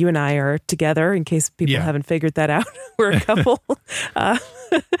reason, you and I are together, in case people haven't figured that out, we're a couple.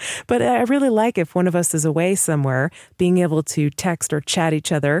 But I really like if one of us is away somewhere, being able to text or chat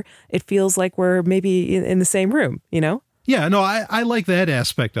each other. It feels like we're maybe in the same room, Yeah, no, I like that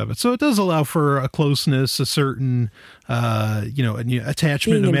aspect of it. So it does allow for a closeness, a certain,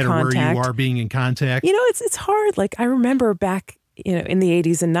 attachment, no matter where you are, being in contact. It's hard. Like, I remember back in the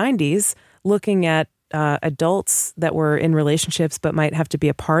 80s and 90s, looking at adults that were in relationships but might have to be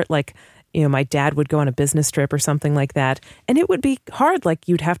apart. Like, my dad would go on a business trip or something like that. And it would be hard. Like,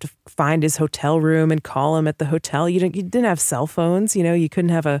 you'd have to find his hotel room and call him at the hotel. You didn't have cell phones. You couldn't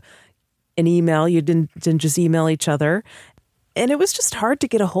have an email. You didn't just email each other. And it was just hard to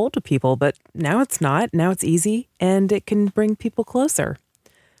get a hold of people. But now it's not. Now it's easy, and it can bring people closer.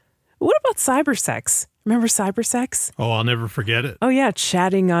 What about cyber sex? Remember cybersex? Oh, I'll never forget it. Oh, yeah.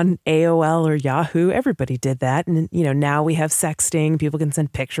 Chatting on AOL or Yahoo. Everybody did that. And, now we have sexting. People can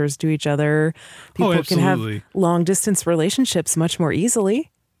send pictures to each other. People can have long distance relationships much more easily.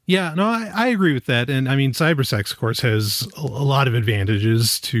 Yeah, no, I agree with that. And I mean, cybersex, of course, has a lot of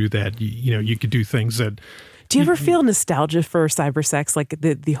advantages to that. You could do things that... Do you ever feel nostalgia for cybersex, like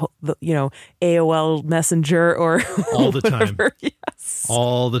the AOL Messenger or all the whatever? time? Yes,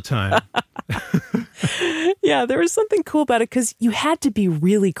 all the time. Yeah, there was something cool about it because you had to be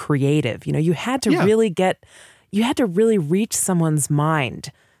really creative. You had to really reach someone's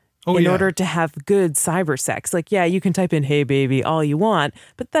mind in order to have good cybersex. Like, yeah, you can type in "Hey baby" all you want,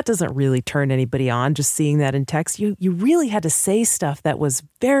 but that doesn't really turn anybody on. Just seeing that in text, you really had to say stuff that was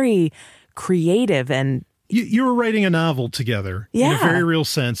very creative and. You were writing a novel together in a very real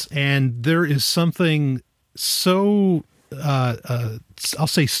sense. And there is something so, I'll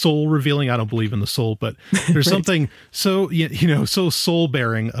say soul revealing. I don't believe in the soul, but there's something so, so soul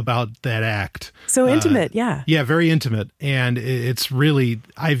bearing about that act. So intimate. Yeah. Yeah. Very intimate. And it's really,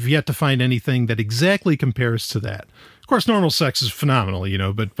 I've yet to find anything that exactly compares to that. Of course, normal sex is phenomenal,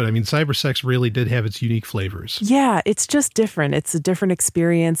 but I mean, cybersex really did have its unique flavors. Yeah, it's just different. It's a different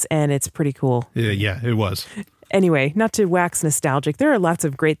experience, and it's pretty cool. Yeah, it was. Anyway, not to wax nostalgic, there are lots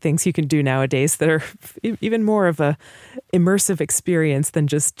of great things you can do nowadays that are even more of a immersive experience than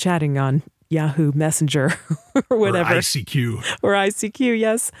just chatting on Yahoo Messenger or whatever. Or ICQ,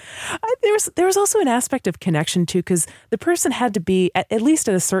 yes. There was also an aspect of connection, too, because the person had to be, at least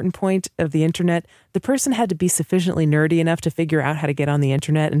at a certain point of the internet, the person had to be sufficiently nerdy enough to figure out how to get on the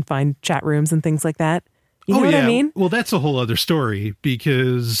internet and find chat rooms and things like that. You know what I mean? Well, that's a whole other story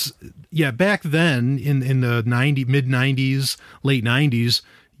because, back then in the mid-90s, late 90s,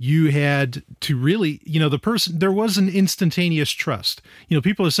 you had to really, there was an instantaneous trust.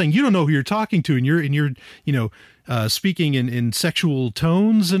 People are saying, you don't know who you're talking to and you're speaking in sexual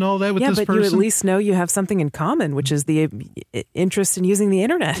tones and all that with this person. Yeah, but you at least know you have something in common, which is the interest in using the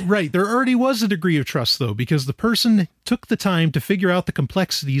internet. Right. There already was a degree of trust, though, because the person took the time to figure out the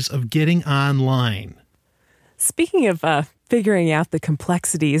complexities of getting online. Speaking of figuring out the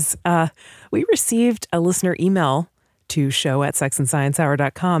complexities, we received a listener email to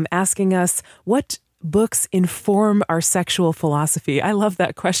show@sexandsciencehour.com asking us what books inform our sexual philosophy. I love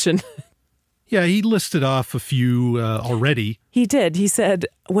that question. Yeah, he listed off a few already. He did. He said,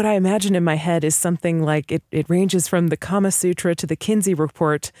 what I imagine in my head is something like it ranges from the Kama Sutra to the Kinsey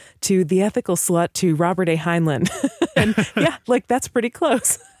Report to The Ethical Slut to Robert A. Heinlein. And that's pretty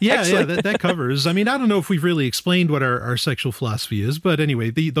close. Yeah, that covers. I mean, I don't know if we've really explained what our sexual philosophy is, but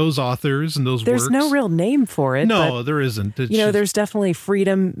anyway, those authors and those There's works. no real name for it. No, there isn't. There's definitely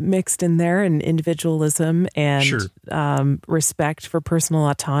freedom mixed in there and individualism and respect for personal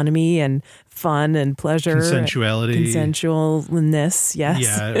autonomy and fun and pleasure. Consensualness, yes.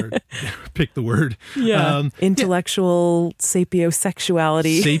 Yeah, pick the word. Yeah. Intellectual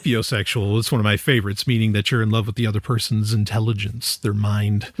sapiosexuality. Sapiosexual is one of my favorites, meaning that you're in love with the other person's intelligence, their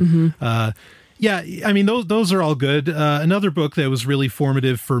mind. Mm-hmm. I mean, those are all good. Another book that was really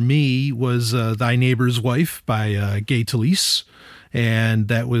formative for me was Thy Neighbor's Wife by Gay Talese. And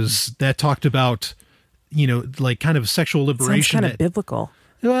that talked about, like kind of sexual liberation. Sounds kind of biblical.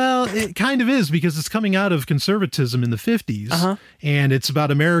 Well, it kind of is because it's coming out of conservatism in the 50s, and it's about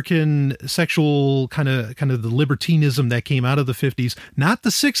American sexual kind of the libertinism that came out of the 50s, not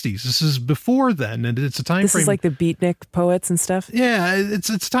the 60s. This is before then, and it's a time frame. This is like the beatnik poets and stuff. Yeah, it's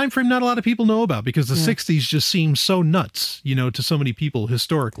a time frame not a lot of people know about because the 60s just seems so nuts, to so many people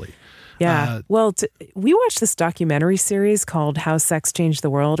historically. Yeah. We watched this documentary series called How Sex Changed the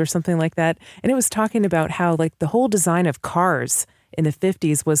World or something like that, and it was talking about how like the whole design of cars in the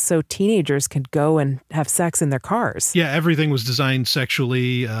 50s was so teenagers could go and have sex in their cars. Yeah, everything was designed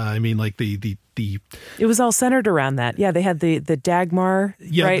sexually. I mean, like the it was all centered around that. Yeah, they had the Dagmar.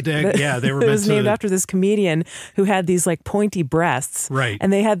 Yeah, right? They were. It was named after this comedian who had these like pointy breasts. Right.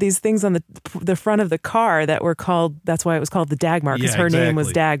 And they had these things on the front of the car that were called. That's why it was called the Dagmar because her name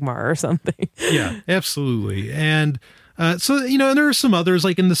was Dagmar or something. Yeah, absolutely. And. And there are some others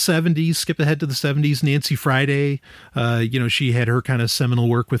like in the 70s, skip ahead to the 70s, Nancy Friday, she had her kind of seminal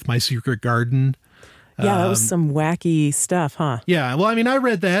work with My Secret Garden. Yeah, that was some wacky stuff, huh? Yeah, well, I mean, I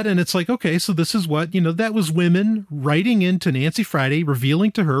read that and it's like, okay, so this is what, that was women writing into Nancy Friday,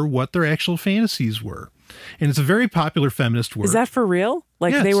 revealing to her what their actual fantasies were. And it's a very popular feminist work. Is that for real?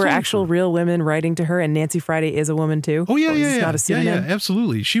 Like they were actual real women writing to her, and Nancy Friday is a woman too? Oh, yeah, It's not a pseudonym? Yeah,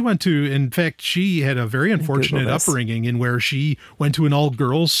 absolutely. In fact, she had a very unfortunate upbringing in where she went to an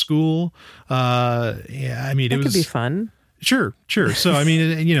all-girls school. I mean, it could be fun. Sure. So, I mean,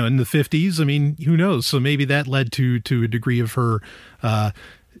 in the 50s, I mean, who knows? So maybe that led to a degree of her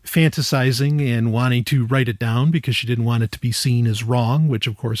fantasizing and wanting to write it down because she didn't want it to be seen as wrong, which,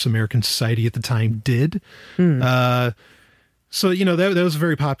 of course, American society at the time did. So, that was a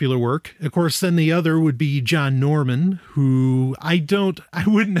very popular work. Of course, then the other would be John Norman, who I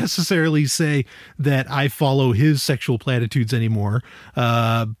wouldn't necessarily say that I follow his sexual platitudes anymore.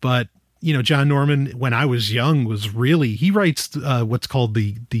 But, John Norman, when I was young, he writes what's called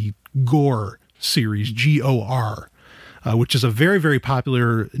the Gore series, GOR, which is a very, very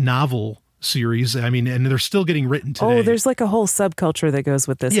popular novel series. I mean, and they're still getting written today. Oh, there's like a whole subculture that goes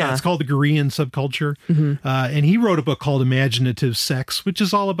with this. Yeah, it's called the Gorean subculture. And he wrote a book called Imaginative Sex, which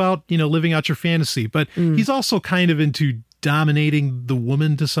is all about, living out your fantasy. But he's also kind of into dominating the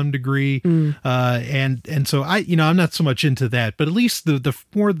woman to some degree. And so I'm not so much into that, but at least the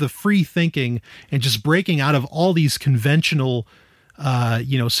more the free thinking and just breaking out of all these conventional,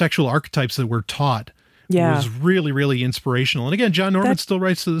 sexual archetypes that we're taught. Was really, really inspirational. And again, John Norman still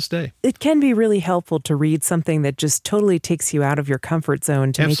writes to this day. It can be really helpful to read something that just totally takes you out of your comfort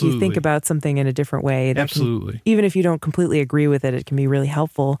zone to make you think about something in a different way. Even if you don't completely agree with it, it can be really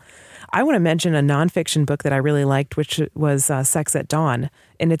helpful. I want to mention a nonfiction book that I really liked, which was Sex at Dawn.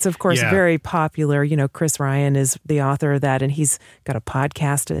 And it's, of course, very popular. Chris Ryan is the author of that, and he's got a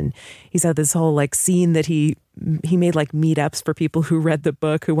podcast, and he's had this whole scene that he made meetups for people who read the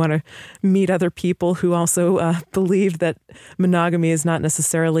book, who want to meet other people who also believe that monogamy is not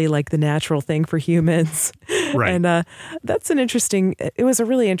necessarily the natural thing for humans. Right. And it was a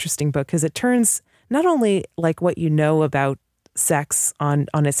really interesting book because it turns not only what you know about sex on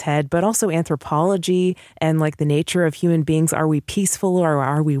its head, but also anthropology and the nature of human beings. Are we peaceful or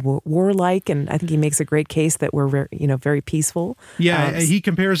are we warlike? And I think he makes a great case that we're very peaceful. Yeah, he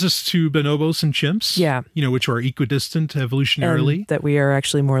compares us to bonobos and chimps. Yeah, which are equidistant evolutionarily. And that we are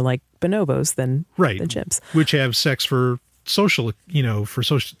actually more like bonobos than chimps, which have sex for social,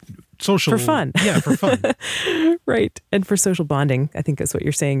 social for fun. Yeah, for fun. Right, and for social bonding. I think that's what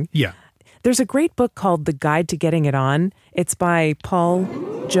you're saying. Yeah. There's a great book called The Guide to Getting It On. It's by Paul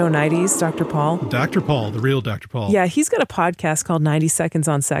Joanides, Dr. Paul. Dr. Paul, the real Dr. Paul. Yeah, he's got a podcast called 90 Seconds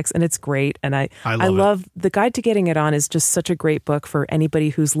on Sex, and it's great. And I love The Guide to Getting It On is just such a great book for anybody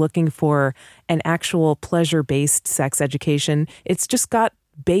who's looking for an actual pleasure-based sex education. It's just got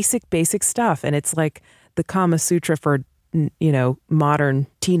basic stuff, and it's like the Kama Sutra for modern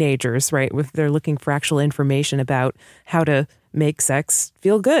teenagers, right? If they're looking for actual information about how to make sex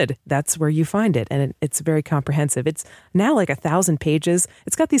feel good, that's where you find it. And it's very comprehensive. It's now 1,000 pages.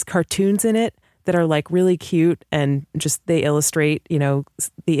 It's got these cartoons in it that are really cute, and just they illustrate, the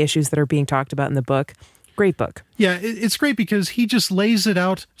issues that are being talked about in the book. Great book. Yeah, it's great because he just lays it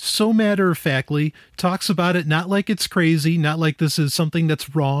out so matter-of-factly, talks about it not like it's crazy, not like this is something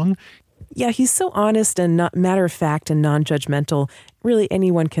that's wrong. Yeah, he's so honest and not matter-of-fact and non-judgmental. Really,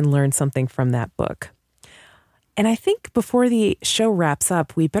 anyone can learn something from that book. And I think before the show wraps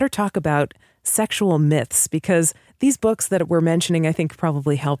up, we better talk about sexual myths, because these books that we're mentioning, I think,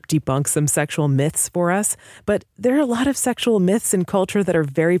 probably help debunk some sexual myths for us. But there are a lot of sexual myths in culture that are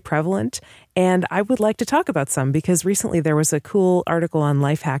very prevalent, and I would like to talk about some, because recently there was a cool article on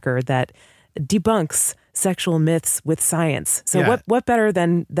Lifehacker that debunks sexual myths with science. So what better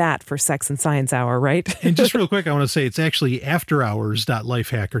than that for Sex and Science Hour, right? And just real quick, I want to say it's actually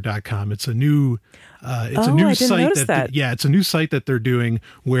afterhours.lifehacker.com. It's a new site it's a new site that they're doing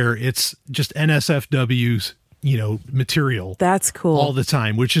where it's just NSFW's, material. That's cool. All the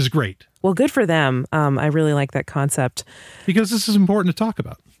time, which is great. Well, good for them. I really like that concept. Because this is important to talk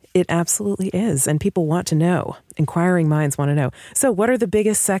about. It absolutely is. And people want to know. Inquiring minds want to know. So what are the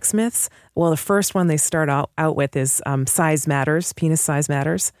biggest sex myths? Well, the first one they start out with is size matters, penis size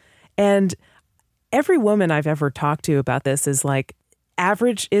matters. And every woman I've ever talked to about this is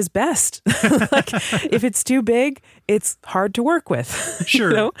average is best. If it's too big, it's hard to work with.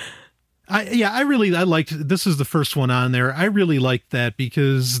 Sure. I liked, this is the first one on there. I really liked that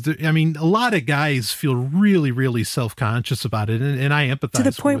because, a lot of guys feel really, really self-conscious about it. And I empathize to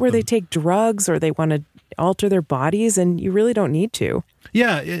the point where them. They take drugs or they want to alter their bodies, and you really don't need to.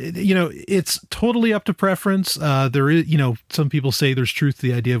 Yeah. It's totally up to preference. There is, some people say there's truth to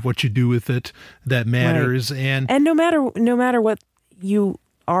the idea of what you do with it that matters. Right. And no matter what you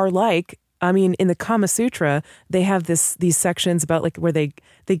are like, in the Kama Sutra, they have these sections about where they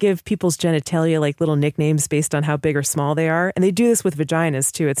give people's genitalia little nicknames based on how big or small they are, and they do this with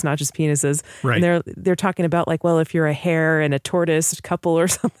vaginas too. It's not just penises. Right. And they're talking about if you're a hare and a tortoise couple or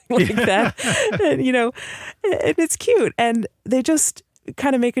something like that, and and it's cute. And they just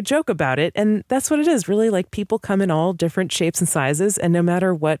kind of make a joke about it. And that's what it is, really. Like, people come in all different shapes and sizes. And no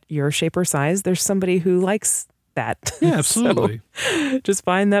matter what your shape or size, there's somebody who likes that. Yeah, absolutely. So just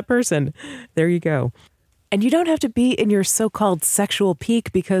find that person. There you go. And you don't have to be in your so-called sexual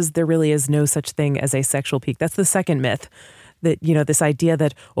peak, because there really is no such thing as a sexual peak. That's the second myth. That, this idea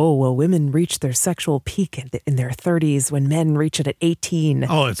that, women reach their sexual peak in their 30s when men reach it at 18.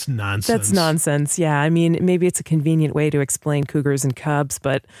 Oh, it's nonsense. That's nonsense. Yeah. I mean, maybe it's a convenient way to explain cougars and cubs,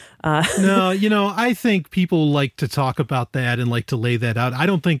 but... No, I think people like to talk about that and like to lay that out. I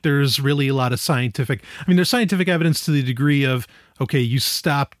don't think there's really a lot of there's scientific evidence to the degree of, okay, you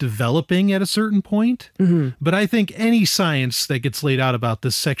stop developing at a certain point. Mm-hmm. But I think any science that gets laid out about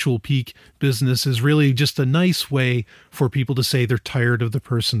this sexual peak business is really just a nice way for people to say they're tired of the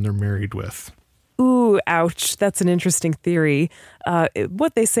person they're married with. Ooh, ouch. That's an interesting theory.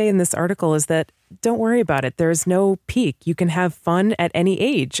 What they say in this article is that don't worry about it. There's no peak. You can have fun at any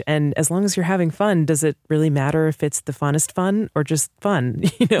age. And as long as you're having fun, does it really matter if it's the funnest fun or just fun?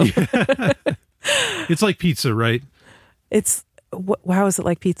 It's like pizza, right? How is it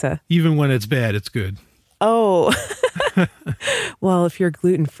like pizza? Even when it's bad, it's good. Oh, well, if you're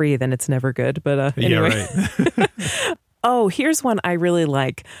gluten-free, then it's never good. But anyway. Yeah, right. Oh, here's one I really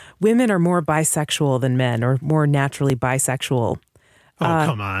like. Women are more bisexual than men, or more naturally bisexual. Oh,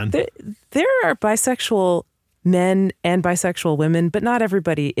 come on. There are bisexual men and bisexual women, but not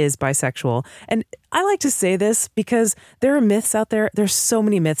everybody is bisexual. And I like to say this because there are myths out there. There's so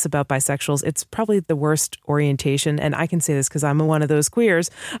many myths about bisexuals. It's probably the worst orientation. And I can say this because I'm one of those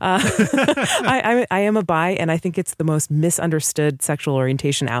queers. I am a bi, and I think it's the most misunderstood sexual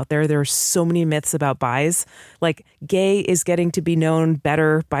orientation out there. There are so many myths about bis. Like, gay is getting to be known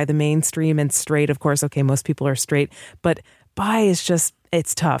better by the mainstream, and straight, of course. Okay, most people are straight, but bi is just,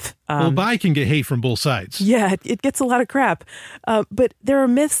 it's tough. Bi can get hate from both sides. Yeah, it gets a lot of crap. But there are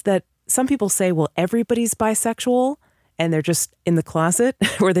myths that some people say, well, everybody's bisexual, and they're just in the closet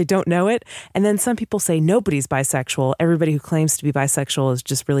or they don't know it. And then some people say nobody's bisexual. Everybody who claims to be bisexual is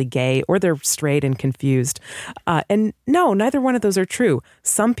just really gay, or they're straight and confused. And no, neither one of those are true.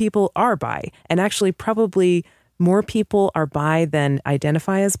 Some people are bi, and actually probably more people are bi than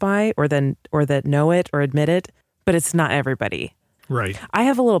identify as bi, or that know it or admit it. But it's not everybody. Right. I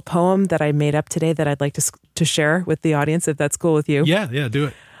have a little poem that I made up today that I'd like to share with the audience, if that's cool with you. Yeah, do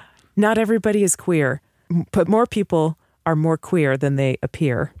it. Not everybody is queer, but more people are more queer than they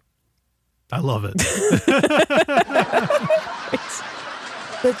appear. I love it.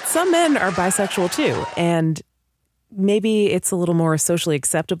 But some men are bisexual too, and maybe it's a little more socially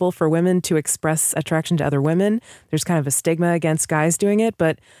acceptable for women to express attraction to other women. There's kind of a stigma against guys doing it,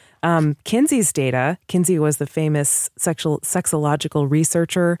 but Kinsey's data, Kinsey was the famous sexological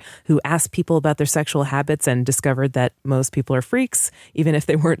researcher who asked people about their sexual habits and discovered that most people are freaks, even if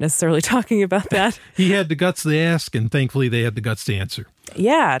they weren't necessarily talking about that. He had the guts to ask, and thankfully they had the guts to answer.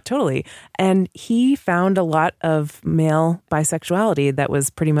 Yeah, totally. And he found a lot of male bisexuality that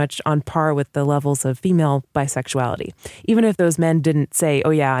was pretty much on par with the levels of female bisexuality. Even if those men didn't say, oh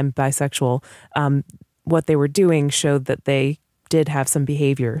yeah, I'm bisexual, what they were doing showed that they did have some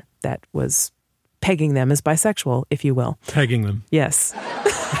behavior that was pegging them as bisexual, if you will. Pegging them. Yes.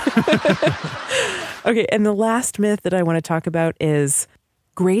 Okay, and the last myth that I want to talk about is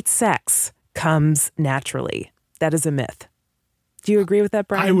great sex comes naturally. That is a myth. Do you agree with that,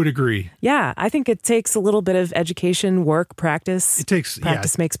 Brian? I would agree. Yeah, I think it takes a little bit of education, work, practice.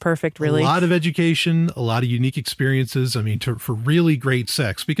 Practice makes perfect, really. A lot of education, a lot of unique experiences. I mean, for really great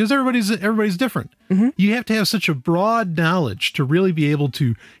sex, because everybody's different. Mm-hmm. You have to have such a broad knowledge to really be able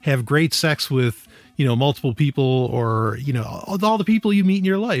to have great sex with, multiple people, or, all the people you meet in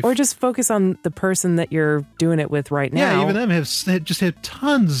your life. Or just focus on the person that you're doing it with right now. Yeah, even them have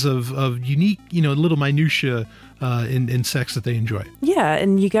tons of unique, little minutia in sex that they enjoy. Yeah,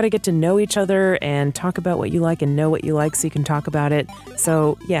 and you got to get to know each other and talk about what you like and know what you like so you can talk about it.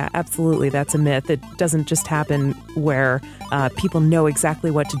 So, yeah, absolutely, that's a myth. It doesn't just happen where people know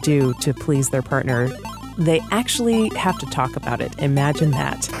exactly what to do to please their partner. They actually have to talk about it. Imagine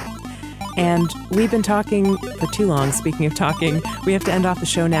that. And we've been talking for too long. Speaking of talking, we have to end off the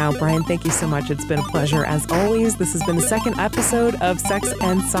show now. Brian, thank you so much. It's been a pleasure. As always, this has been the second episode of Sex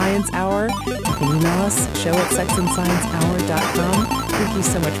and Science Hour. You can email us, show@sexandsciencehour.com. Thank you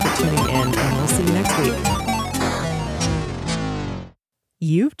so much for tuning in, and we'll see you next week.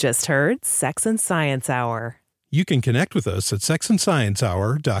 You've just heard Sex and Science Hour. You can connect with us at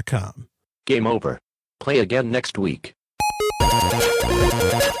sexandsciencehour.com. Game over. Play again next week.